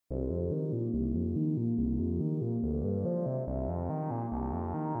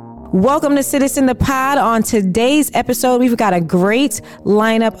Welcome to Citizen the Pod. On today's episode, we've got a great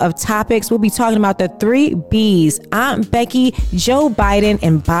lineup of topics. We'll be talking about the 3 B's: Aunt Becky, Joe Biden,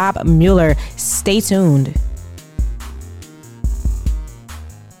 and Bob Mueller. Stay tuned.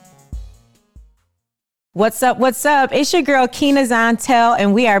 What's up? What's up? It's your girl, Kina Zontel,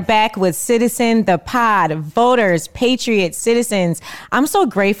 and we are back with Citizen the Pod. Voters, patriots, citizens, I'm so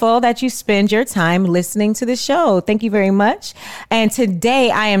grateful that you spend your time listening to the show. Thank you very much. And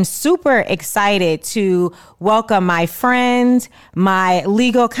today I am super excited to welcome my friend, my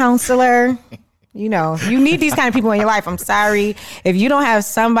legal counselor. You know, you need these kind of people in your life. I'm sorry. If you don't have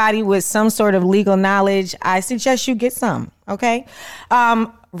somebody with some sort of legal knowledge, I suggest you get some, okay?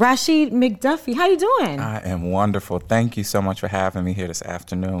 Rashid McDuffie, how you doing? I am wonderful. Thank you so much for having me here this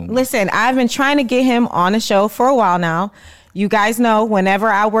afternoon. Listen, I've been trying to get him on the show for a while now. You guys know whenever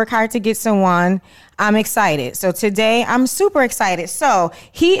I work hard to get someone, I'm excited. So today I'm super excited. So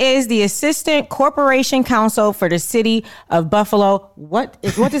he is the Assistant Corporation Counsel for the City of Buffalo. What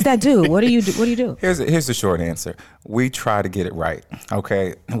does that do? What do you do? Here's the short answer. We try to get it right.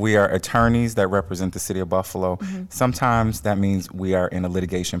 Okay. We are attorneys that represent the city of Buffalo. Mm-hmm. Sometimes that means we are in a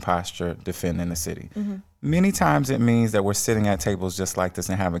litigation posture defending the city. Mm-hmm. Many times it means that we're sitting at tables just like this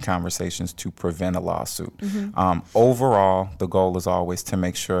and having conversations to prevent a lawsuit. Mm-hmm. Overall, the goal is always to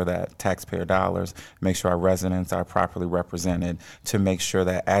make sure that taxpayer dollars, make sure our residents are properly represented, to make sure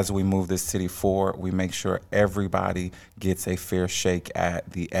that as we move this city forward, we make sure everybody gets a fair shake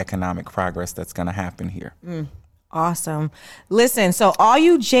at the economic progress that's going to happen here. Awesome. Listen, so all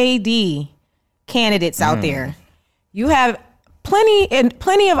you JD candidates out there, you have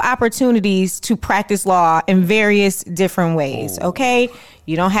plenty of opportunities to practice law in various different ways. Ooh. Okay,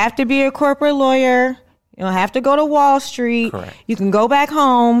 you don't have to be a corporate lawyer. You don't have to go to Wall Street. Correct. You can go back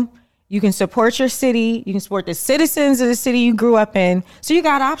home. You can support your city. You can support the citizens of the city you grew up in. So you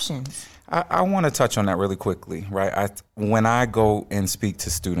got options. I want to touch on that really quickly, right? When I go and speak to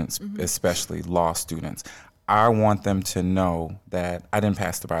students, especially law students, I want them to know that I didn't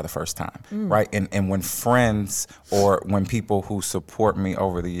pass the bar the first time, right? And when friends or when people who support me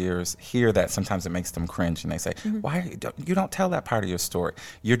over the years hear that, sometimes it makes them cringe and they say, why you don't tell that part of your story?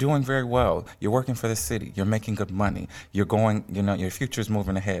 You're doing very well. You're working for the city. You're making good money. You're going, your future's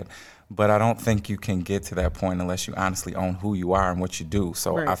moving ahead. But I don't think you can get to that point unless you honestly own who you are and what you do.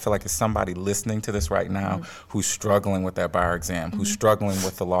 So right. I feel like it's somebody listening to this right now who's struggling with that bar exam, who's struggling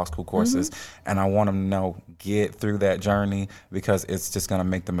with the law school courses. And I want them to know, get through that journey, because it's just going to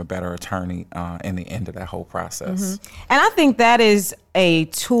make them a better attorney in the end of that whole process. And I think that is a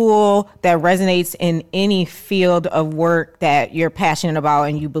tool that resonates in any field of work that you're passionate about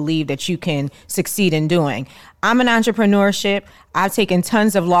and you believe that you can succeed in doing. I'm in entrepreneurship. I've taken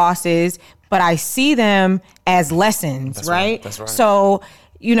tons of losses, but I see them as lessons, That's right? That's right. So,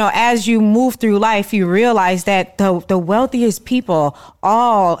 as you move through life, you realize that the wealthiest people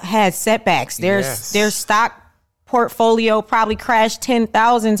all had setbacks. Their stock portfolio probably crashed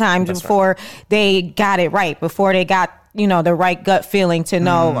 10,000 times before they got it right, before they got the right gut feeling to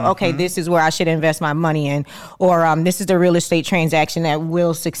know, okay, this is where I should invest my money in, or this is the real estate transaction that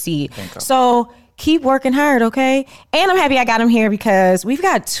will succeed. So keep working hard, okay? And I'm happy I got him here because we've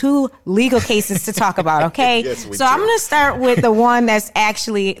got 2 legal cases to talk about, okay? Yes, we so do. I'm going to start with the one that's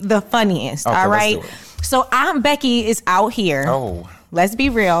actually the funniest, okay, all right? Let's do it. So Aunt Becky is out here. Oh. Let's be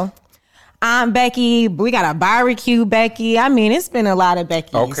real. Aunt Becky, we got a barbecue Becky. I mean, it's been a lot of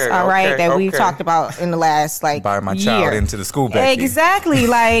Beckys, that we've talked about in the last Buy my year. child into the school Becky. Exactly,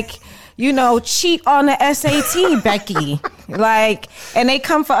 cheat on the SAT Becky. And they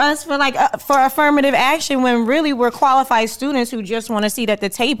come for us for affirmative action when really we're qualified students who just want a seat at the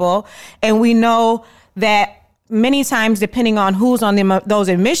table. And we know that many times, depending on who's on those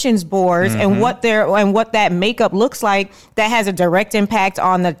admissions boards and what that makeup looks like, that has a direct impact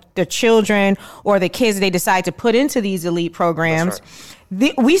on the children or the kids they decide to put into these elite programs.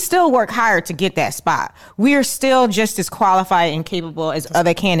 We still work hard to get that spot. We are still just as qualified and capable as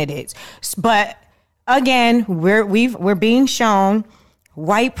other candidates. But again, we're being shown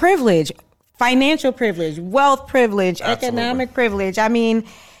white privilege, financial privilege, wealth privilege, economic privilege. I mean,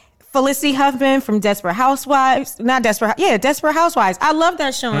 Felicity Huffman from Desperate Housewives. I love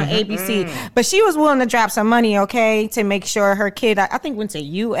that show on ABC. But she was willing to drop some money, to make sure her kid, I think, went to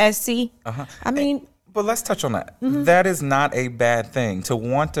USC. I mean... But let's touch on that. That is not a bad thing. To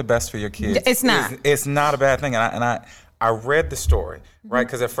want the best for your kids. It's not. It's not a bad thing. And I read the story, right?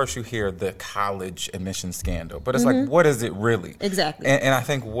 Because at first you hear the college admission scandal. But it's like, what is it really? Exactly. And I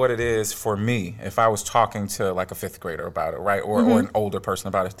think what it is for me, if I was talking to a 5th grader about it, right? Or an older person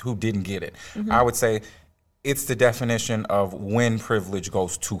about it who didn't get it, I would say, it's the definition of when privilege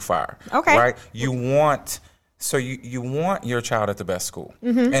goes too far. Okay. Right? You want your child at the best school.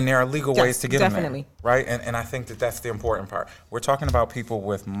 And there are legal ways to get definitely. them there. Right? And I think that that's the important part. We're talking about people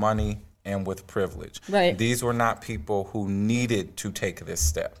with money and with privilege. Right. These were not people who needed to take this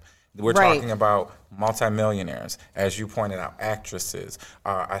step. We're Right. talking about multimillionaires, as you pointed out, actresses.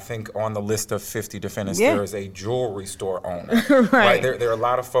 I think on the list of 50 defendants, Yeah. there is a jewelry store owner. Right. There are a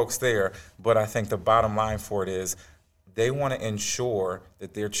lot of folks there, but I think the bottom line for it is they want to ensure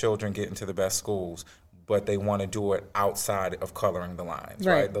that their children get into the best schools, but they want to do it outside of coloring the lines.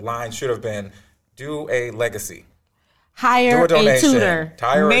 Right. The line should have been do a legacy. Hire Do a a donation. tutor.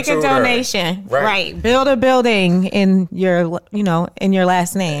 Hire a Make a tutor. donation. Right. Right. Build a building in your, in your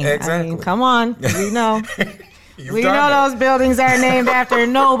last name. Exactly. I mean, come on. We know. You've We done know it. those buildings are named after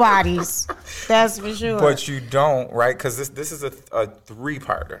nobodies. That's for sure. But you don't, right? Because this is a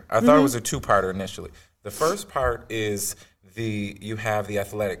three-parter. I thought it was a two-parter initially. The first part is you have the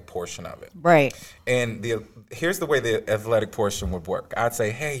athletic portion of it. Right. And here's the way the athletic portion would work. I'd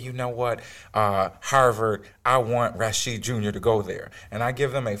say, hey, you know what? Harvard, I want Rashid Jr. to go there. And I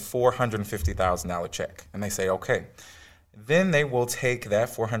give them a $450,000 check. And they say, okay. Then they will take that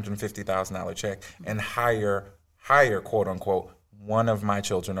 $450,000 check and hire, quote unquote, one of my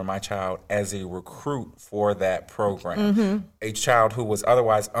children or my child as a recruit for that program. A child who was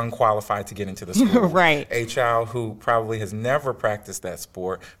otherwise unqualified to get into the school. Right. A child who probably has never practiced that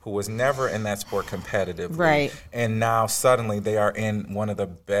sport, who was never in that sport competitively. Right. And now suddenly they are in one of the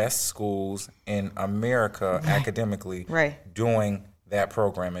best schools in America academically Right. doing that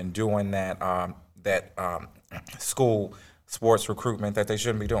program and doing that school sports recruitment that they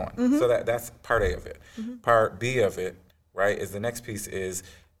shouldn't be doing. So that's part A of it. Part B of it, right, is the next piece is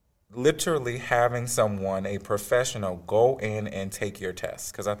literally having someone, a professional, go in and take your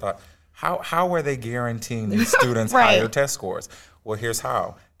tests. Because I thought, how are they guaranteeing these students Right. higher test scores? Well, here's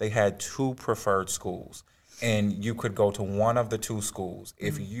how. They had two preferred schools. And you could go to one of the two schools.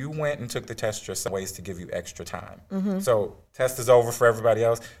 If you went and took the test yourself, ways to give you extra time. So test is over for everybody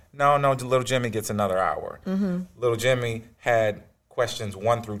else. No, little Jimmy gets another hour. Little Jimmy had questions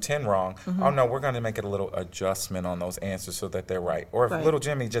 1 through 10 wrong. Oh no, we're going to make it a little adjustment on those answers so that they're right. Or if Right. little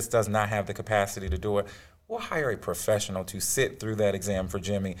Jimmy just does not have the capacity to do it, we'll hire a professional to sit through that exam for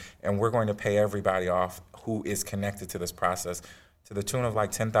Jimmy, and we're going to pay everybody off who is connected to this process to the tune of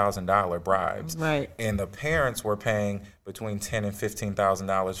like $10,000 bribes. Right. And the parents were paying between $10,000 and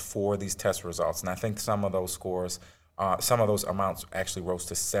 $15,000 for these test results. And I think some of those scores, some of those amounts actually rose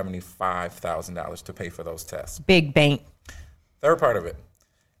to $75,000 to pay for those tests. Big bank. Third part of it.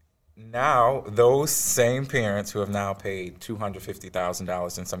 Now, those same parents who have now paid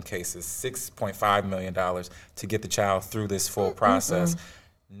 $250,000, in some cases $6.5 million to get the child through this full process,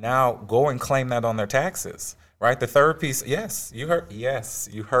 now go and claim that on their taxes. Right? The third piece, yes, you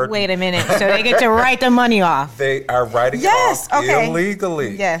heard. Wait a minute. So they get to write the money off. They are writing Yes, it off okay.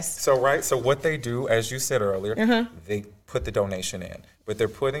 illegally. Yes. So what they do, as you said earlier, they put the donation in, but they're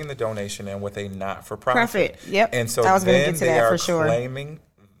putting the donation in with a not-for-profit. Profit. Yep. And so I was gonna then get to they that are for sure. claiming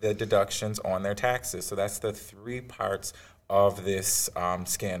the deductions on their taxes. So that's the three parts of this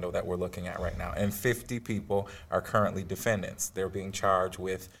scandal that we're looking at right now. And 50 people are currently defendants. They're being charged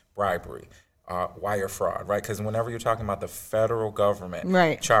with bribery. Wire fraud, right? Because whenever you're talking about the federal government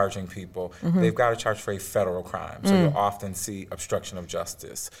Right. charging people, they've got to charge for a federal crime. So you'll often see obstruction of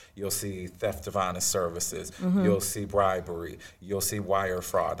justice. You'll see theft of honest services. You'll see bribery. You'll see wire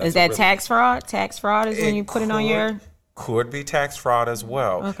fraud. That's Is that really- tax fraud? Tax fraud is when you put it on your... Could be tax fraud as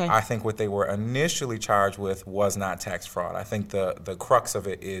well. Okay. I think what they were initially charged with was not tax fraud. I think the crux of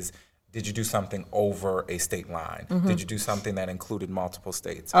it is, did you do something over a state line? Did you do something that included multiple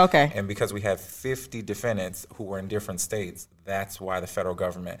states? Okay. And because we have 50 defendants who were in different states, that's why the federal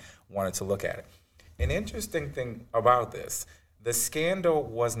government wanted to look at it. An interesting thing about this, the scandal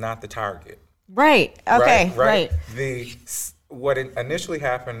was not the target. Right. Okay. Right. What initially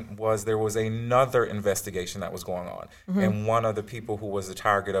happened was there was another investigation that was going on, and one of the people who was the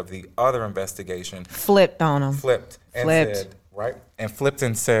target of the other investigation Flipped on them. flipped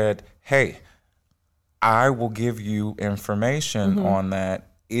and said, hey, I will give you information on that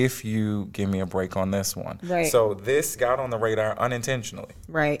if you give me a break on this one. Right. So this got on the radar unintentionally.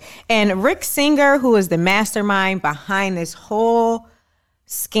 Right. And Rick Singer, who is the mastermind behind this whole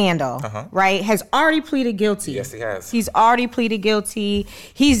scandal, right, has already pleaded guilty. Yes, he has. He's already pleaded guilty.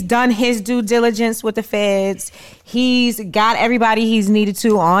 He's done his due diligence with the feds. He's got everybody he's needed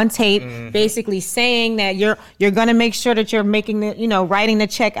to on tape, basically saying that you're going to make sure that you're making the, writing the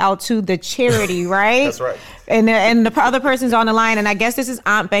check out to the charity, right? That's right. and the other person's on the line, and I guess this is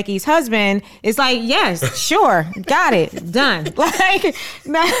Aunt Becky's husband. It's like, yes, sure, got it, done. Like,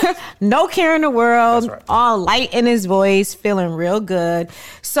 no care in the world, right. All light in his voice, feeling real good.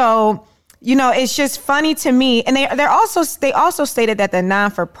 So, you know, it's just funny to me. And they also stated that the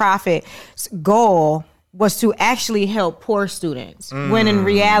non-for-profit goal was to actually help poor students, when in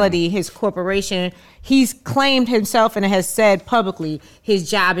reality, his corporation, he's claimed himself and has said publicly, his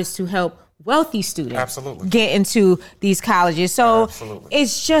job is to help wealthy students get into these colleges. So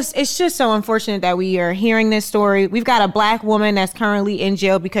it's just so unfortunate that we are hearing this story. We've got a black woman that's currently in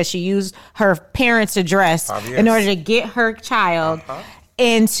jail because she used her parents' address in order to get her child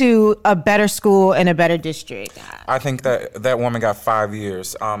into a better school in a better district. I think that woman got 5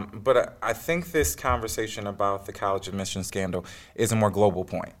 years. But I think this conversation about the college admission scandal is a more global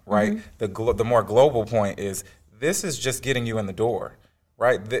point, right? The more global point is this is just getting you in the door,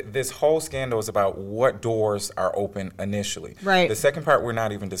 right? This whole scandal is about what doors are open initially. Right. The second part we're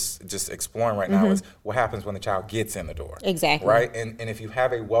not even just exploring right now is what happens when the child gets in the door. Exactly. Right? And if you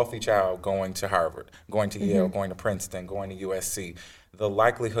have a wealthy child going to Harvard, going to Yale, going to Princeton, going to USC, the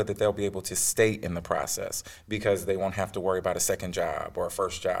likelihood that they'll be able to stay in the process because they won't have to worry about a second job or a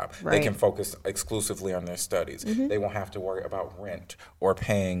first job. Right. They can focus exclusively on their studies. They won't have to worry about rent or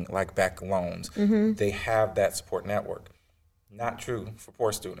paying like back loans. They have that support network. Not true for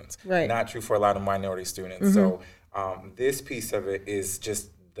poor students. Right. Not true for a lot of minority students. So this piece of it is just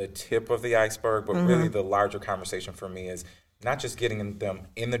the tip of the iceberg, but really the larger conversation for me is not just getting them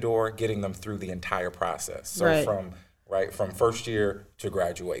in the door, getting them through the entire process. So from first year to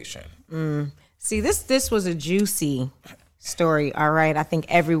graduation. See, this was a juicy story, all right? I think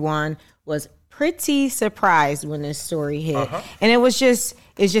everyone was pretty surprised when this story hit. And it's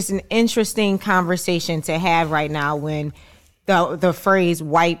just an interesting conversation to have right now when the phrase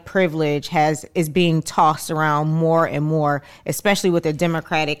white privilege is being tossed around more and more, especially with the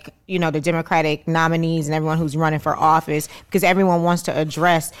Democratic nominees and everyone who's running for office, because everyone wants to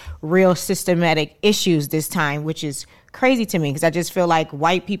address real systematic issues this time, which is crazy to me because I just feel like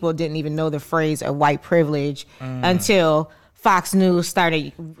white people didn't even know the phrase of white privilege until Fox News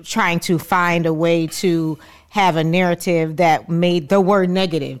started trying to find a way to have a narrative that made the word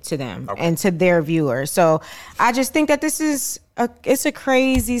negative to them and to their viewers. So I just think that it's a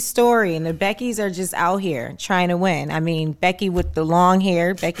crazy story, and the Beckys are just out here trying to win. I mean, Becky with the long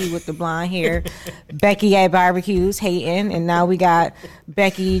hair, Becky with the blonde hair, Becky at barbecues hating, and now we got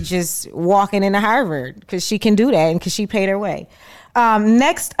Becky just walking into Harvard because she can do that and because she paid her way.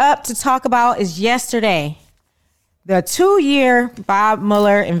 Next up to talk about is yesterday. The 2-year Bob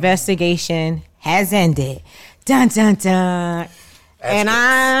Mueller investigation has ended. Dun, dun, dun. And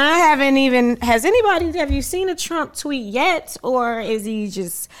I haven't even, have you seen a Trump tweet yet? Or is he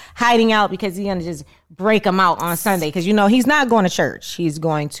just hiding out because he's going to just break them out on Sunday? Because, he's not going to church. He's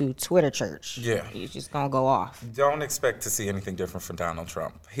going to Twitter church. Yeah. He's just going to go off. Don't expect to see anything different from Donald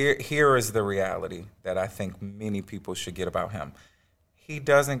Trump. Here is the reality that I think many people should get about him. He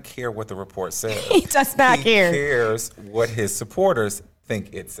doesn't care what the report says. He does not care. He cares what his supporters think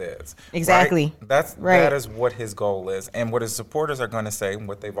it says. Exactly. Right? That is what his goal is. And what his supporters are going to say, and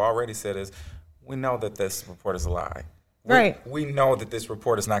what they've already said is, we know that this report is a lie. We know that this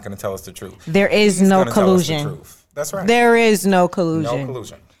report is not going to tell us the truth. There is no collusion. Tell us the truth. That's right. There is no collusion. No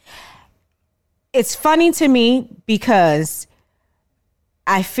collusion. It's funny to me because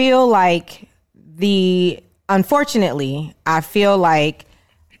I feel like unfortunately, I feel like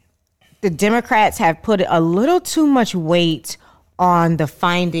the Democrats have put a little too much weight on the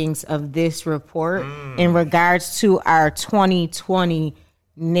findings of this report in regards to our 2020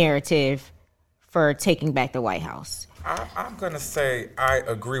 narrative for taking back the White House. I'm going to say I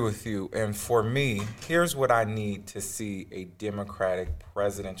agree with you. And for me, here's what I need to see a Democratic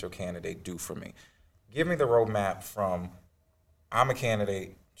presidential candidate do for me. Give me the roadmap from I'm a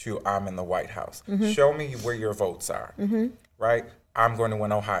candidate to I'm in the White House. Show me where your votes are, right? I'm going to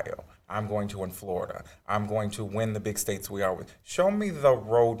win Ohio. I'm going to win Florida. I'm going to win the big states we are with. Show me the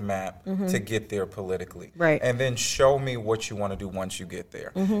roadmap to get there politically. Right. And then show me what you want to do once you get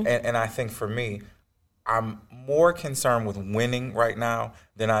there. And I think for me, I'm more concerned with winning right now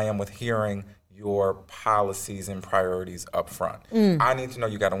than I am with hearing your policies and priorities up front. I need to know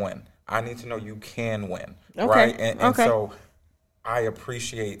you got to win. I need to know you can win, right? And so I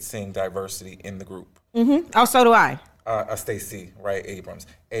appreciate seeing diversity in the group. Oh, so do I. A Stacey, right, Abrams,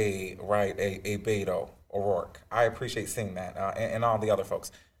 a Beto O'Rourke. I appreciate seeing that, and all the other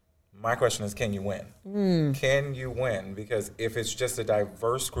folks. My question is, can you win? Can you win? Because if it's just a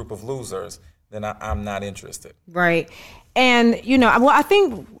diverse group of losers, then I'm not interested. Right. And, I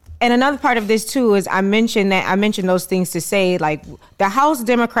think And another part of this too is I mentioned those things to say, like, the House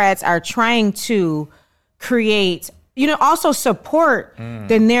Democrats are trying to create, also support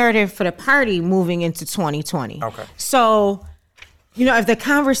the narrative for the party moving into 2020. Okay. So, if the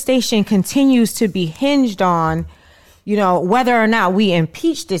conversation continues to be hinged on, whether or not we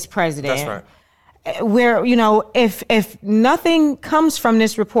impeach this president. That's right. Where, if nothing comes from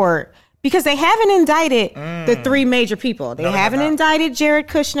this report, because they haven't indicted the three major people. They haven't indicted Jared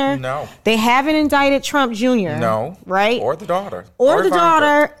Kushner. No. They haven't indicted Trump Jr. No. Right? Or the daughter. Or the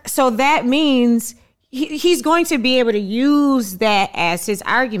daughter. So that means he's going to be able to use that as his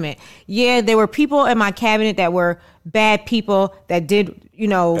argument. Yeah, there were people in my cabinet that were bad people that did,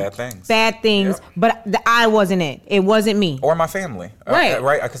 bad things, Yep. but I wasn't it. It wasn't me. Or my family. Right.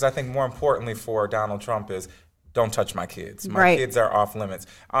 Right? Because I think more importantly for Donald Trump is, don't touch my kids. My Right. kids are off limits.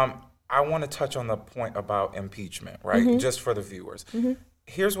 I want to touch on the point about impeachment, right? Just for the viewers.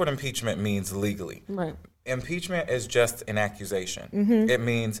 Here's what impeachment means legally. Right. Impeachment is just an accusation. It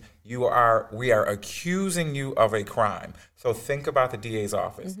means we are accusing you of a crime. So think about the DA's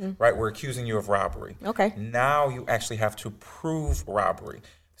office, right? We're accusing you of robbery. Okay. Now you actually have to prove robbery.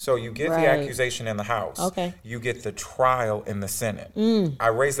 So you get Right. the accusation in the House. Okay. You get the trial in the Senate. I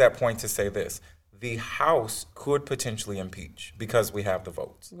raise that point to say this. The House could potentially impeach because we have the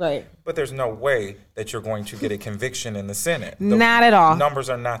votes. Right. But there's no way that you're going to get a conviction in the Senate. Not at all. Numbers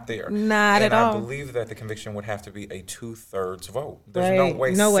are not there. Not at all. And I believe that the conviction would have to be a 2/3 vote. There's no Right.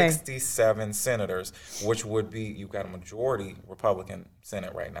 way No way. 67 senators, which would be, you've got a majority Republican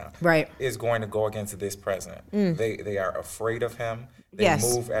Senate right now, Right. is going to go against this president. They are afraid of him. They Yes.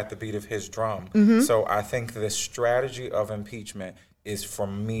 move at the beat of his drum. So I think the strategy of impeachment is,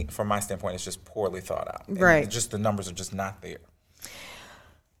 from my standpoint, it's just poorly thought out. And Right. just the numbers are just not there.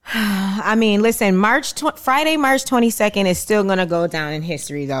 I mean, listen, Friday, March 22nd is still going to go down in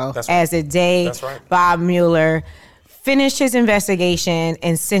history, though, That's right. as the day That's right. Bob Mueller finished his investigation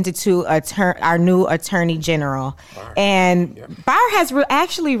and sent it to our new Attorney General. Barr. And Yep. Barr has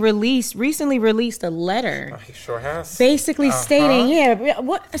recently released a letter. He sure has. Basically stating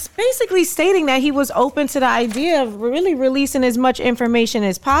that he was open to the idea of really releasing as much information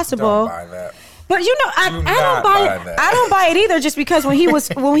as possible. Don't buy that. But I Do don't not buy buy it. that. I don't buy it either. Just because when he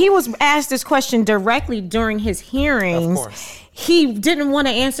was asked this question directly during his hearings, Of course. he didn't want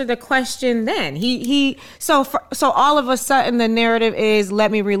to answer the question. Then so all of a sudden the narrative is,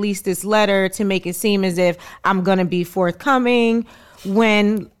 let me release this letter to make it seem as if I'm going to be forthcoming.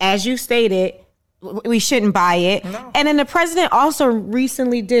 When, as you stated, we shouldn't buy it. No. And then the president also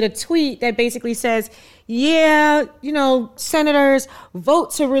recently did a tweet that basically says, yeah, senators,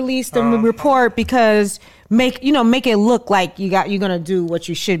 vote to release the report because make it look like you're going to do what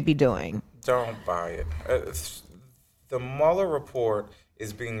you should be doing. Don't buy it. The Mueller report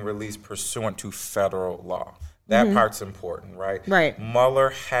is being released pursuant to federal law. That part's important, right? Right.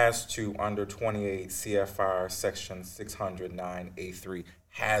 Mueller has to, under 28 CFR section 609A3,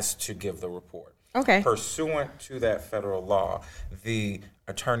 has to give the report. Okay. Pursuant to that federal law, the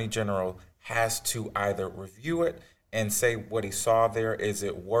Attorney General has to either review it and say what he saw there, is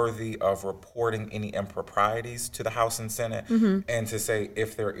it worthy of reporting any improprieties to the House and Senate, and to say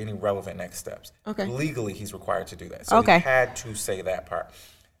if there are any relevant next steps. Okay. Legally, he's required to do that. So Okay. he had to say that part.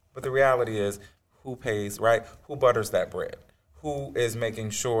 But the reality is, who pays, right? Who butters that bread? Who is making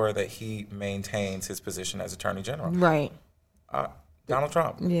sure that he maintains his position as Attorney General? Right. Donald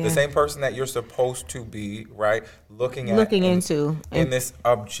Trump, Yeah. the same person that you're supposed to be, right, looking into in this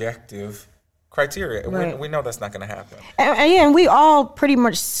objective criteria. Right. We know that's not going to happen. And we all pretty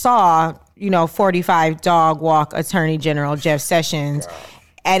much saw, 45 dog walk Attorney General Jeff Sessions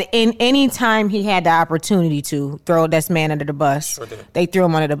in any time he had the opportunity to throw this man under the bus. Sure did. They threw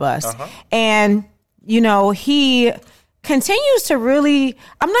him under the bus. And, he continues to really,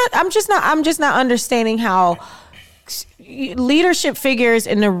 I'm just not understanding how leadership figures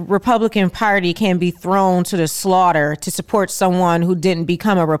in the Republican Party can be thrown to the slaughter to support someone who didn't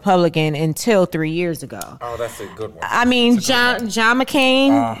become a Republican until 3 years ago. Oh, that's a good one. I mean, John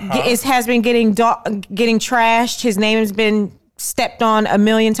McCain has been getting trashed. His name has been stepped on a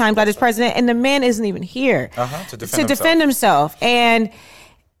million times by this president, and the man isn't even here To defend himself. And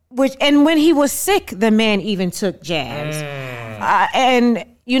when he was sick, the man even took jabs. And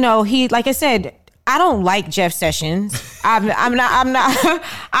he, like I said, I don't like Jeff Sessions. I'm not.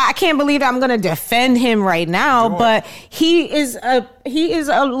 I can't believe that I'm going to defend him right now. But he is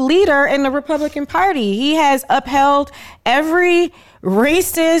a leader in the Republican Party. He has upheld every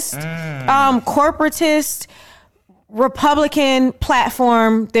racist, corporatist Republican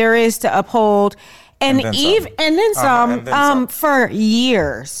platform there is to uphold. And then even some. and then some, And then some. for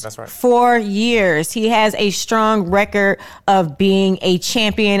years. That's right. For years, he has a strong record of being a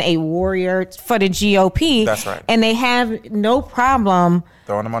champion, a warrior for the GOP. That's right. And they have no problem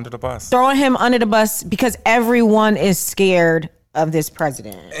Throwing him under the bus. throwing him under the bus because everyone is scared of this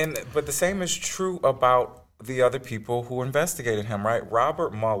president. But the same is true about the other people who investigated him, right?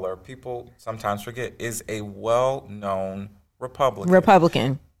 Robert Mueller, people sometimes forget, is a well-known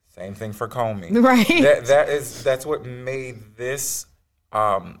Republican. Same thing for Comey. Right. That's what made this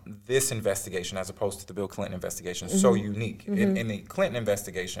this investigation, as opposed to the Bill Clinton investigation, so unique. In the Clinton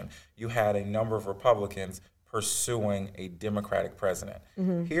investigation, you had a number of Republicans pursuing a Democratic president.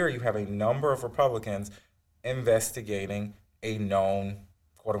 Here you have a number of Republicans investigating a known,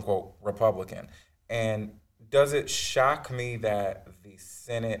 quote unquote, Republican. And does it shock me that the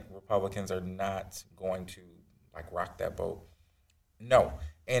Senate Republicans are not going to rock that boat? No.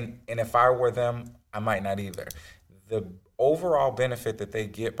 And if I were them, I might not either. The overall benefit that they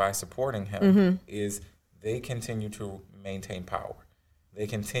get by supporting him is they continue to maintain power. They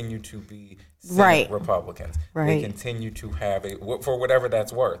continue to be Senate Republicans. They continue to have for whatever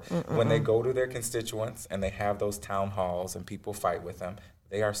that's worth. When they go to their constituents and they have those town halls and people fight with them,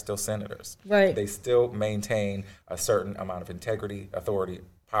 they are still senators. Right. They still maintain a certain amount of integrity, authority,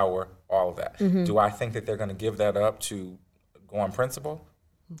 power, all of that. Do I think that they're going to give that up to go on principle?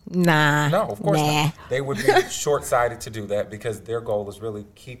 Nah. No, of course not. They would be short-sighted to do that because their goal is really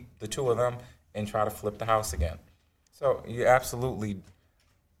keep the two of them and try to flip the House again. So you absolutely,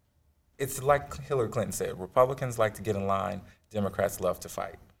 it's like Hillary Clinton said, Republicans like to get in line, Democrats love to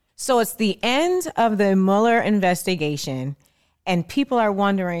fight. So it's the end of the Mueller investigation, and people are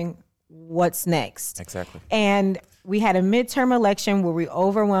wondering what's next. Exactly. And we had a midterm election where we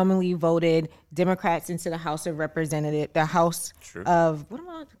overwhelmingly voted Democrats into the House of Representatives, the House of, what am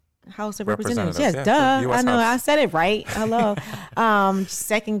I? House of Representatives. Yes, yeah, duh. true. I know, House. I said it right. Hello.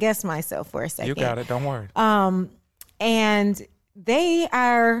 Second guess myself for a second. You got it. Don't worry. And they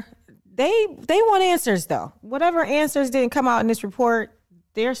want answers though. Whatever answers didn't come out in this report,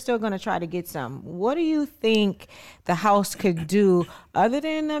 they're still going to try to get some. What do you think the House could do other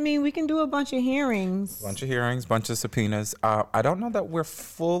than, we can do a bunch of hearings. Bunch of subpoenas. I don't know that we're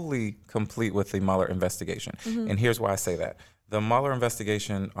fully complete with the Mueller investigation. And here's why I say that. The Mueller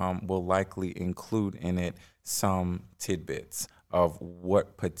investigation will likely include in it some tidbits of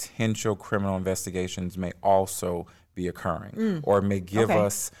what potential criminal investigations may also be occurring or may give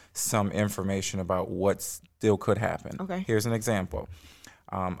us some information about what still could happen. Okay. Here's an example.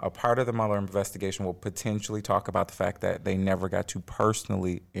 A part of the Mueller investigation will potentially talk about the fact that they never got to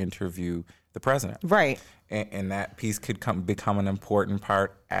personally interview the president. Right. And that piece could become an important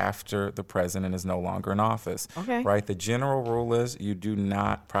part after the president is no longer in office. Okay. Right? The general rule is you do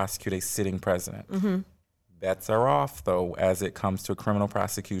not prosecute a sitting president. Bets are off, though, as it comes to a criminal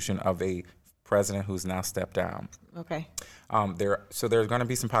prosecution of a president who's now stepped down. Okay. So there's going to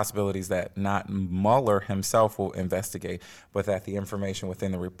be some possibilities that not Mueller himself will investigate, but that the information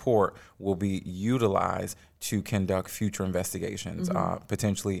within the report will be utilized to conduct future investigations,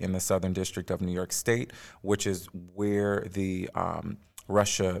 potentially in the Southern District of New York State, which is where the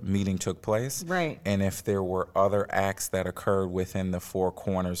Russia meeting took place. Right. And if there were other acts that occurred within the four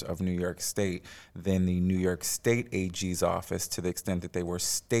corners of New York State, then the New York State AG's office, to the extent that they were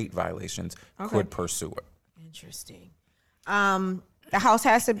state violations, could pursue it. Interesting. The House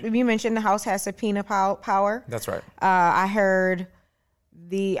has, you mentioned the House has subpoena power. That's right. I heard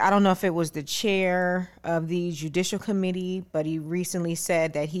I don't know if it was the chair of the Judicial Committee, but he recently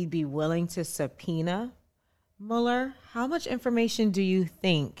said that he'd be willing to subpoena Mueller. How much information do you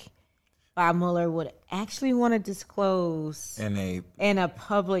think Bob Mueller would actually want to disclose in a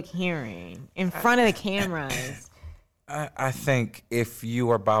public hearing in front of the cameras? I think if you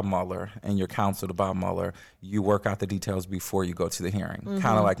are Bob Mueller and you're counsel to Bob Mueller, you work out the details before you go to the hearing,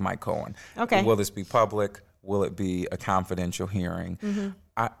 kind of like Mike Cohen. Okay. Will this be public? Will it be a confidential hearing?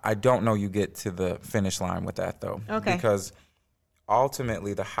 I don't know you get to the finish line with that, though. Okay. Because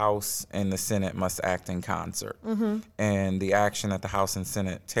ultimately the House and the Senate must act in concert. And the action that the House and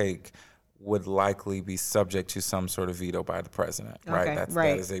Senate take would likely be subject to some sort of veto by the president, right?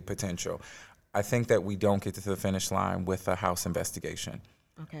 That is a potential. I think that we don't get to the finish line with a House investigation.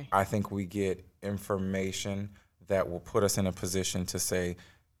 Okay. I think we get information that will put us in a position to say,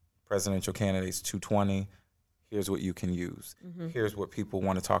 presidential candidates 220, here's what you can use. Here's what people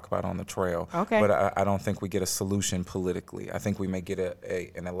want to talk about on the trail. Okay. But I don't think we get a solution politically. I think we may get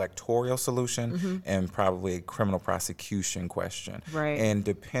an electoral solution and probably a criminal prosecution question. Right. And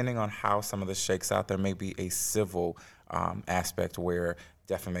depending on how some of this shakes out, there may be a civil aspect where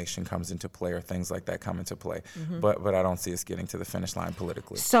defamation comes into play or things like that come into play. But I don't see us getting to the finish line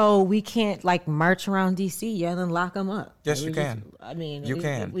politically. So we can't like march around DC yelling lock him up. Yes, you can. You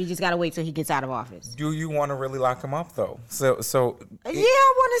can. We just got to wait till he gets out of office. Do you want to really lock him up though? So yeah,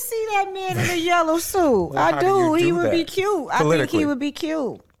 I want to see that man in a yellow suit. Well, I do. He would that? be cute. I think he would be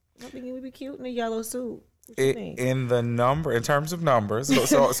cute. I think he would be cute in a yellow suit. In terms of numbers,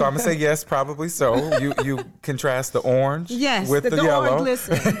 so I'm gonna say yes, probably so. You contrast the orange, with the yellow. Orange,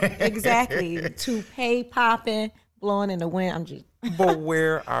 listen, exactly. Toupee popping, blowing in the wind. I'm just. But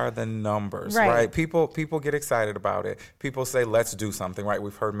where are the numbers, right? People get excited about it. People say, let's do something, right?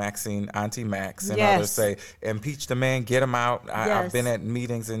 We've heard Maxine, Auntie Max, and others say, impeach the man, get him out. I've been at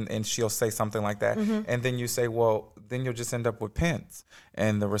meetings and she'll say something like that. And then you say, well, then you'll just end up with Pence.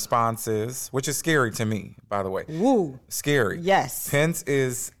 And the response is, which is scary to me, by the way. Woo. Scary. Yes. Pence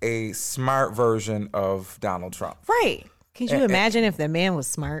is a smart version of Donald Trump. Right. Could you imagine if the man was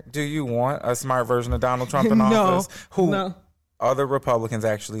smart? Do you want a smart version of Donald Trump in office? No. Other Republicans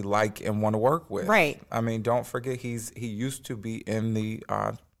actually like and want to work with. Right. I mean, don't forget he used to be in the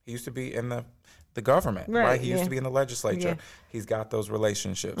government, right? He used to be in the legislature. Yeah. He's got those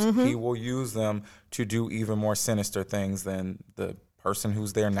relationships. He will use them to do even more sinister things than the person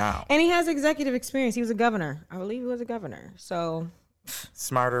who's there now. And he has executive experience. He was a governor. I believe he was a governor. So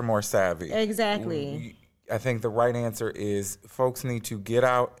smarter, more savvy. Exactly. I think the right answer is folks need to get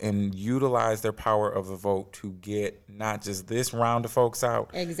out and utilize their power of the vote to get not just this round of folks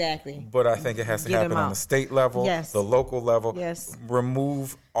out. Exactly. But I think it has to happen on the state level, the local level. Yes.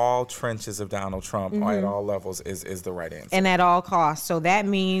 Remove all trenches of Donald Trump at all levels is the right answer. And at all costs. So that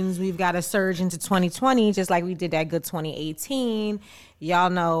means we've got to surge into 2020 just like we did that good 2018.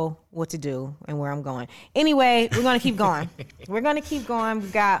 Y'all know what to do and where I'm going. Anyway, we're going to keep going.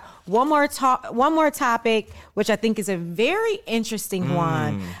 We've got one more topic, which I think is a very interesting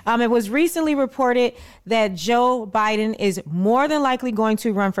one. It was recently reported that Joe Biden is more than likely going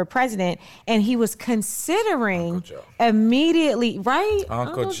to run for president, and he was considering immediately, right?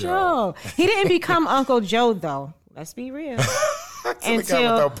 Uncle Joe. He didn't become Uncle Joe, though. Let's be real.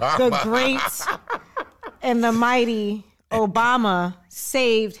 Until the great and the mighty Obama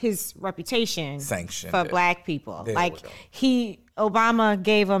saved his reputation for black people. Obama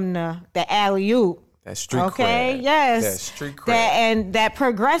gave him the alley-oop. That street cred. Yes. That street cred. And that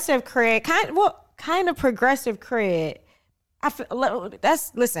progressive cred, kind of progressive cred.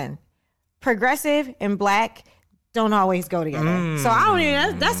 Listen, progressive and black don't always go together. So I don't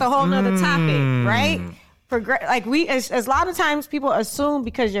even, that's a whole nother topic, right? As a lot of times people assume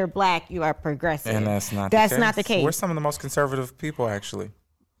because you're black you are progressive, and that's not the case. We're some of the most conservative people, actually.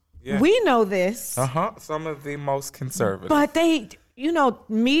 Yeah. We know this. Some of the most conservative, but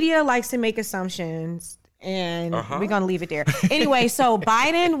media likes to make assumptions, and we're gonna leave it there anyway. So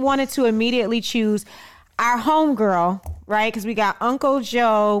Biden wanted to immediately choose our homegirl, right? Because we got Uncle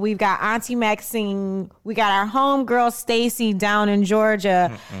Joe, we've got Auntie Maxine, we got our homegirl Stacey down in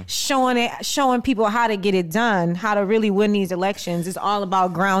Georgia, showing people how to get it done, how to really win these elections. It's all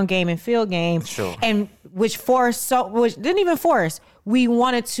about ground game and field game, and which didn't even force. We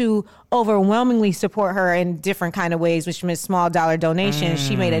wanted to overwhelmingly support her in different kind of ways, which meant small dollar donations.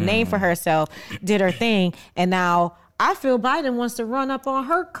 She made a name for herself, did her thing, and now I feel Biden wants to run up on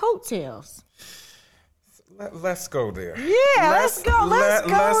her coattails. Let's go there. Yeah, let's go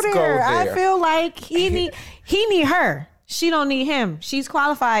there. I feel like he need her. She don't need him. She's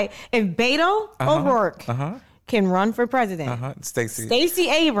qualified. If Beto O'Rourke can run for president, Stacey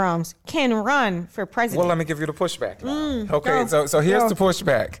Abrams can run for president. Well, let me give you the pushback. So here's the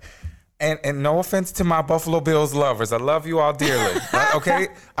pushback. And no offense to my Buffalo Bills lovers. I love you all dearly. Okay?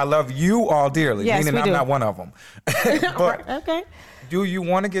 I love you all dearly. Yes, meaning I'm not one of them. But do you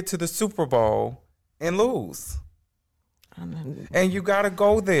want to get to the Super Bowl and lose? And you got to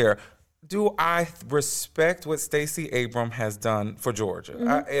go there. Do I respect what Stacey Abrams has done for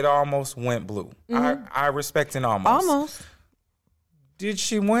Georgia? It almost went blue. I respect it almost. Almost. Did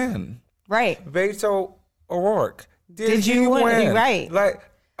she win? Right. Beto O'Rourke. Did he win? Right. Like,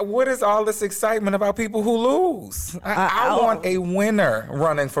 what is all this excitement about people who lose? I want a winner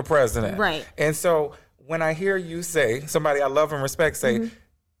running for president. Right. And so when I hear you say, somebody I love and respect say,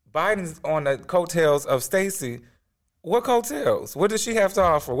 Biden's on the coattails of Stacey, what coattails? What does she have to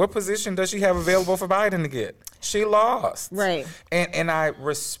offer? What position does she have available for Biden to get? She lost. Right. And I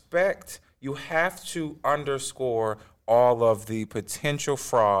respect, you have to underscore all of the potential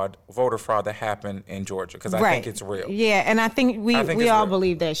voter fraud that happened in Georgia, because I think it's real. Yeah, and I think we all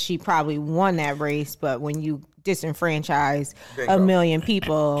believe that she probably won that race, but when you disenfranchise a million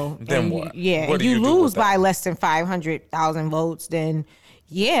people, then what? You lose by less than 500,000 votes, then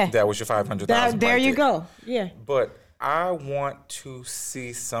Yeah. That was your 500,000. There you go. Yeah. But I want to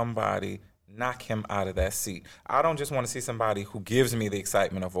see somebody knock him out of that seat. I don't just want to see somebody who gives me the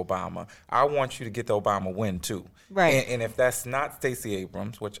excitement of Obama. I want you to get the Obama win too. Right. And if that's not Stacey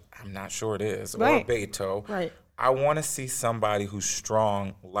Abrams, which I'm not sure it is, Right. or Beto, Right. I want to see somebody who's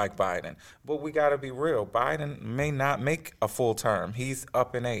strong like Biden. But we got to be real. Biden may not make a full term. He's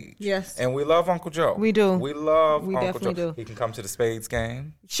up in age. Yes. And we love Uncle Joe. We do. We love We Uncle definitely Joe. do. He can come to the Spades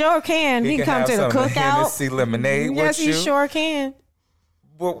game. Sure can. He can come have to the some cookout. Hennessy lemonade Yes, with you. he sure can.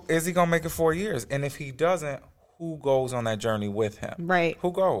 Well, is he gonna make it 4 years? And if he doesn't, who goes on that journey with him? Right.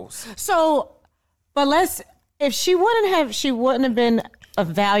 Who goes? So, but if she wouldn't have been a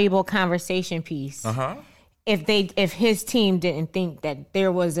valuable conversation piece. If his team didn't think that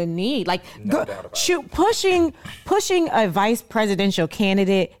there was a need, like No doubt about it. pushing a vice presidential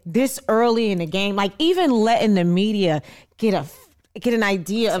candidate this early in the game, like even letting the media get an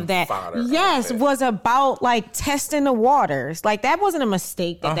idea of that, fodder yes, out of it. was about like testing the waters. Like that wasn't a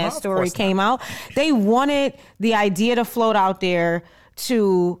mistake that Of story course came out. They wanted the idea to float out there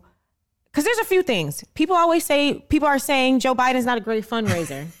to, because there's a few things. People are saying Joe Biden's not a great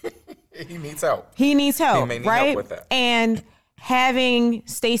fundraiser. He needs help. He needs help, He may need right? help with that. And having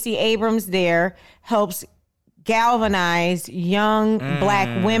Stacey Abrams there helps galvanize young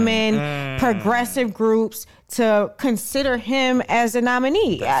Black women, progressive groups to consider him as a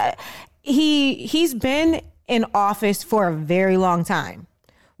nominee. He's been in office for a very long time,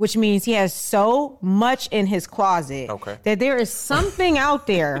 which means he has so much in his closet that there is something out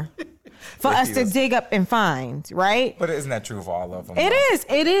there for us to dig up and find, right? But isn't that true of all of them? It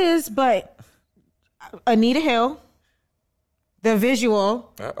is, but Anita Hill, the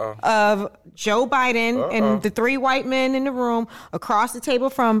visual of Joe Biden and the three white men in the room across the table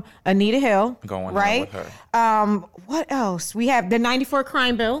from Anita Hill, Going right? with her. What else? We have the 94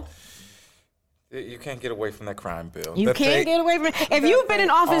 crime bill. You can't get away from that crime bill. You can't get away from it. If you've been in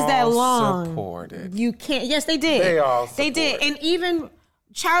office that long, supported. you can't. Yes, they did. They all They did, supported. and even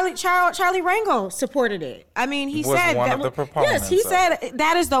Charlie Rango supported it. I mean, he Was said one that of the proponents yes, he of said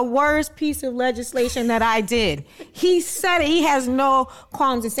that is the worst piece of legislation that I did. He said it. He has no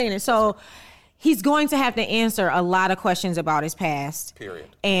qualms in saying it. So he's going to have to answer a lot of questions about his past. Period.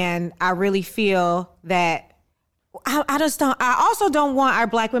 And I really feel that I also don't want our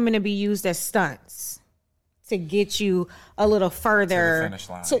Black women to be used as stunts to get you a little further finish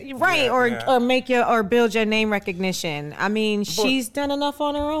line. Or make or build your name recognition. I mean, she's done enough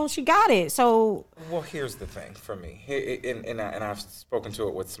on her own. She got it. So Well, here's the thing for me, and I've spoken to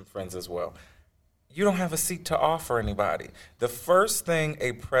it with some friends as well. You don't have a seat to offer anybody. The first thing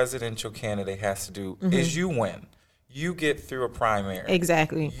a presidential candidate has to do is you win. You get through a primary.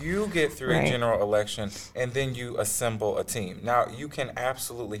 Exactly. You get through a general election, and then you assemble a team. Now, you can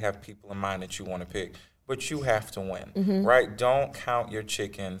absolutely have people in mind that you want to pick, but you have to win, right? Don't count your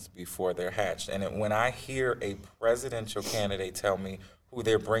chickens before they're hatched. And when I hear a presidential candidate tell me who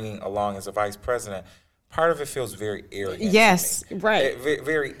they're bringing along as a vice president, part of it feels very arrogant. Yes, to me. right.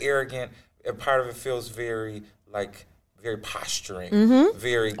 Very arrogant. And part of it feels very posturing,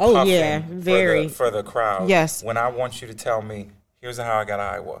 very puffing for the crowd. Yes. When I want you to tell me, here's how I got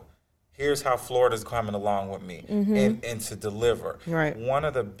Iowa. Here's how Florida's coming along with me, and to deliver. Right. One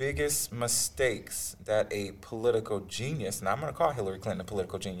of the biggest mistakes that a political genius, and I'm going to call Hillary Clinton a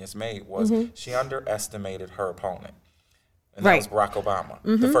political genius, made was she underestimated her opponent. And that was Barack Obama.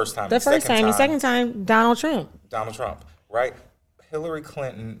 The first time. the second time, Donald Trump. Right? Hillary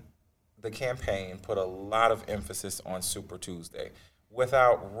Clinton, the campaign, put a lot of emphasis on Super Tuesday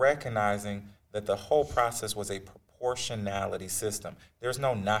without recognizing that the whole process was a proportionality system. There's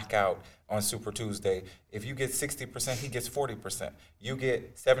no knockout on Super Tuesday. If you get 60%, he gets 40%. You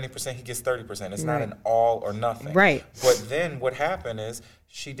get 70%, he gets 30%. It's not an all or nothing. Right. But then what happened is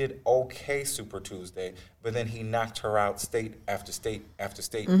she did okay Super Tuesday, but then he knocked her out state after state after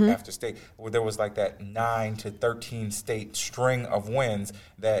state after state, where there was like that 9 to 13 state string of wins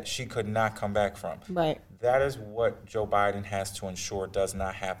that she could not come back from. Right. That is what Joe Biden has to ensure does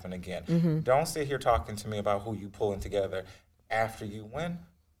not happen again. Don't sit here talking to me about who you pulling together after you win.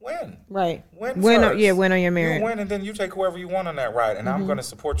 Win. Right. Win Win first. on your merit. You win, and then you take whoever you want on that ride, and I'm going to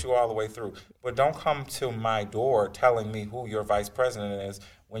support you all the way through. But don't come to my door telling me who your vice president is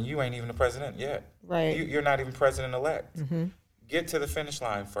when you ain't even the president yet. Right. You're not even president-elect. Get to the finish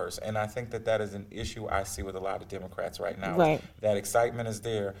line first. And I think that is an issue I see with a lot of Democrats right now. Right. That excitement is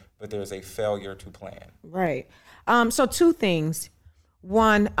there, but there's a failure to plan. Right. So two things.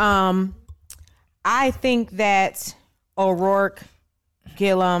 One, I think that O'Rourke,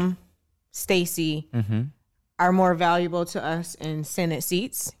 Gillum, Stacey are more valuable to us in Senate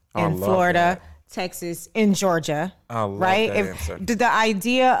seats I in love Florida, that. Texas, in Georgia. I love right? that answer. The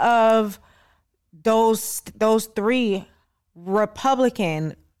idea of those three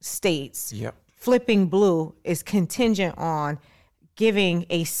Republican states Yep. flipping blue is contingent on giving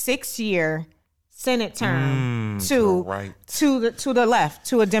a 6-year Senate term to the left,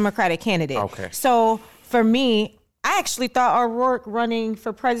 to a Democratic candidate. Okay. So for me, I actually thought O'Rourke running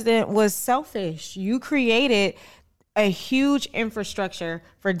for president was selfish. You created a huge infrastructure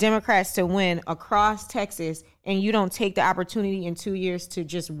for Democrats to win across Texas, and you don't take the opportunity in 2 years to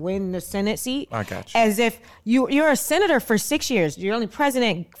just win the Senate seat. I got you. As if you're a senator for 6 years. You're only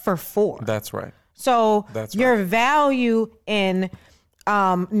president for 4. That's right. So That's your right. value in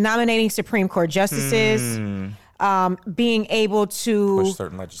nominating Supreme Court justices, being able to Push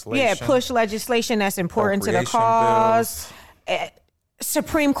certain legislation. push legislation that's important to the Appropriation cause. bills.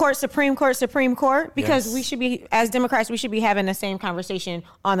 Supreme Court, because Yes. we should be, as Democrats, we should be having the same conversation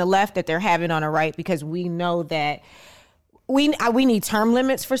on the left that they're having on the right, because we know that we need term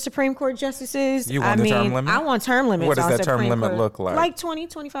limits for Supreme Court justices. You want a term limit? I want term limits. What does on that term Supreme limit Court. look like? Like 20,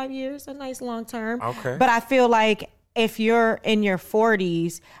 25 years, a nice long term. Okay. But I feel like if you're in your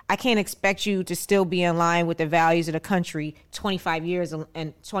 40s, I can't expect you to still be in line with the values of the country 25 years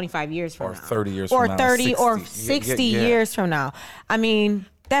and 25 years from Or now. 30 years or from now, 30 or 60. 60 Yeah. years from now. I mean,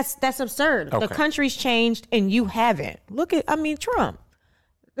 that's absurd. Okay. The country's changed and you haven't. Look at, Trump.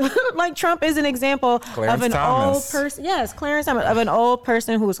 Like, Trump is an example Clarence of an Thomas. old person. Yes, Clarence Thomas, of an old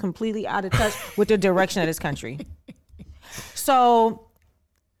person who was completely out of touch with the direction of this country. So,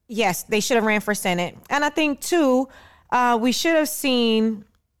 yes, they should have ran for Senate. And I think, too, we should have seen,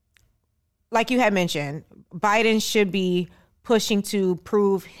 like you had mentioned, Biden should be pushing to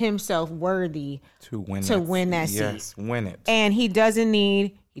prove himself worthy to win that seat. Yes, win it. And he doesn't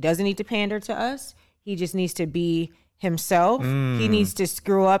need to pander to us. He just needs to be himself. He needs to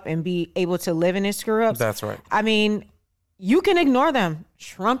screw up and be able to live in his screw ups. That's right. I mean, you can ignore them.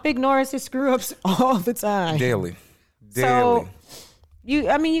 Trump ignores his screw ups all the time. Daily. So you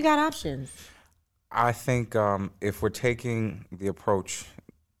got options. I think if we're taking the approach,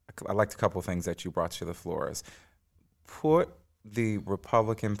 I liked a couple of things that you brought to the floor, is put the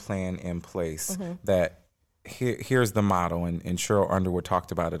Republican plan in place that here's the model, and Cheryl Underwood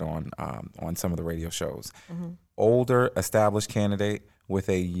talked about it on some of the radio shows. Older, established candidate with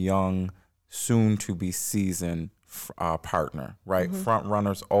a young, soon-to-be seasoned partner, right? Front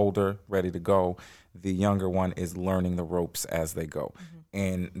runners, older, ready to go. The younger one is learning the ropes as they go.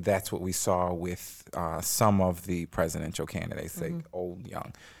 And that's what we saw with some of the presidential candidates, old,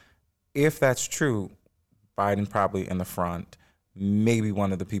 young. If that's true, Biden probably in the front. Maybe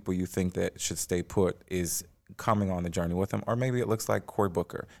one of the people you think that should stay put is coming on the journey with him, or maybe it looks like Cory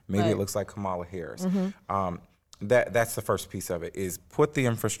Booker. Maybe it looks like Kamala Harris. That's the first piece of it, is put the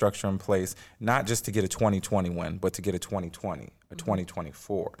infrastructure in place, not just to get a 2020 win, but to get a 2020, a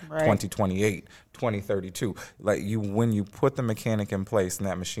 2024, 2028, 2032. Like, when you put the mechanic in place and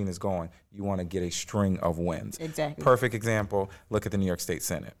that machine is going, you want to get a string of wins. Exactly. Perfect example, look at the New York State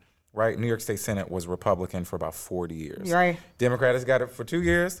Senate. Right? New York State Senate was Republican for about 40 years. Right. Democrat has got it for 2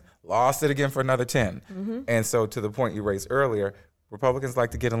 years, lost it again for another 10. And so, to the point you raised earlier, Republicans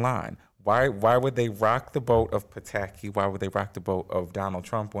like to get in line. Why would they rock the boat of Pataki? Why would they rock the boat of Donald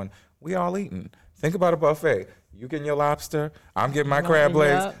Trump when we all eating? Think about a buffet. You getting your lobster, I'm getting my crab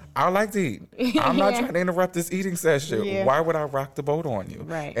legs. Yep. I like to eat. I'm not trying to interrupt this eating session. Yeah. Why would I rock the boat on you?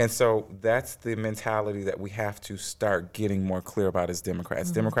 Right. And so that's the mentality that we have to start getting more clear about as Democrats.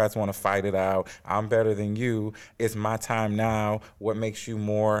 Democrats want to fight it out. I'm better than you. It's my time now. What makes you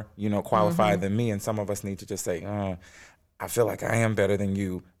more, qualified than me? And some of us need to just say, I feel like I am better than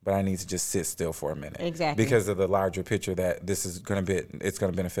you, but I need to just sit still for a minute. Exactly. Because of the larger picture that this is it's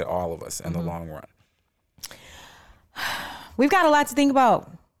going to benefit all of us in the long run. We've got a lot to think about.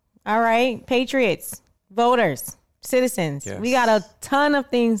 All right. Patriots, voters, citizens. Yes. We got a ton of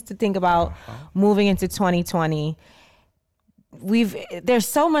things to think about moving into 2020. There's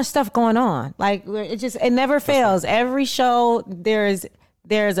so much stuff going on. Like, it never fails. Every show there's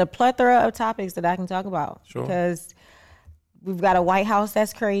a plethora of topics that I can talk about. Sure. Because we've got a White House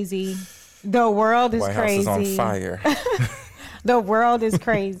that's crazy. The world is White crazy. House is on fire. The world is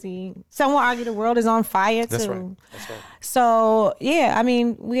crazy. Some will argue the world is on fire too. That's right. So yeah,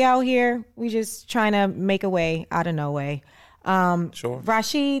 we out here. We just trying to make a way out of no way. Sure.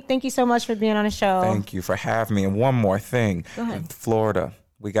 Rashid, thank you so much for being on the show. Thank you for having me. And one more thing. Go ahead. Florida.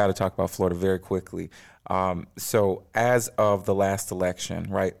 We got to talk about Florida very quickly. So as of the last election,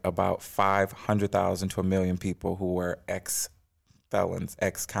 right, about 500,000 to 1 million people who were ex-felons,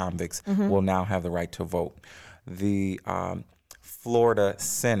 ex-convicts will now have the right to vote. the Florida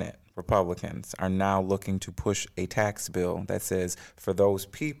Senate Republicans are now looking to push a tax bill that says for those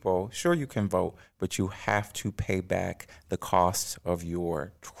people, sure, you can vote, but you have to pay back the cost of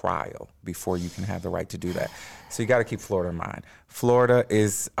your trial before you can have the right to do that. So you got to keep Florida in mind. Florida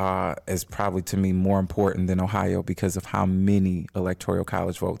is probably, to me, more important than Ohio because of how many electoral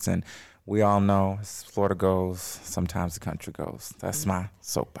college votes. And we all know as Florida goes, sometimes the country goes. That's my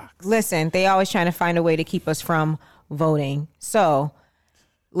soapbox. Listen, they always trying to find a way to keep us from voting. So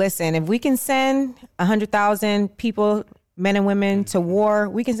listen, if we can send 100,000 people, men and women, to war,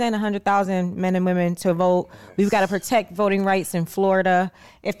 we can send 100,000 men and women to vote. We've got to protect voting rights in Florida.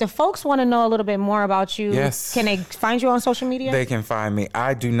 If the folks want to know a little bit more about you, can they find you on social media? They can find me.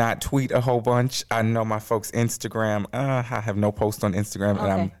 I do not tweet a whole bunch. I know my folks' Instagram. I have no post on Instagram,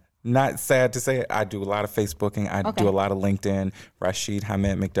 and I'm not sad to say it. I do a lot of Facebooking. I do a lot of LinkedIn. Rashid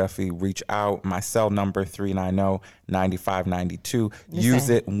Hamed McDuffie. Reach out. My cell number, 390-9592. Use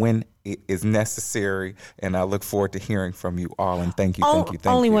it when it is necessary. And I look forward to hearing from you all. And thank you.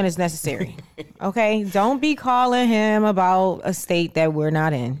 Only when it's necessary. Okay? Don't be calling him about a state that we're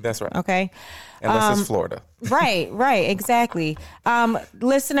not in. That's right. Okay? Unless it's Florida. Right, exactly.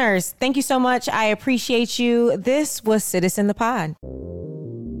 Listeners, thank you so much. I appreciate you. This was Citizen the Pod.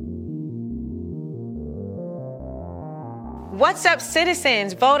 What's up,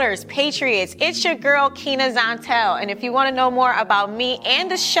 citizens, voters, patriots? It's your girl, Kina Zontel. And if you want to know more about me and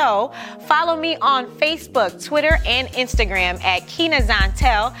the show, follow me on Facebook, Twitter, and Instagram at Kina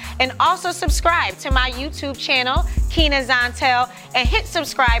Zontel. And also subscribe to my YouTube channel, Kina Zontel, and hit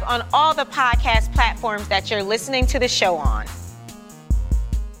subscribe on all the podcast platforms that you're listening to the show on.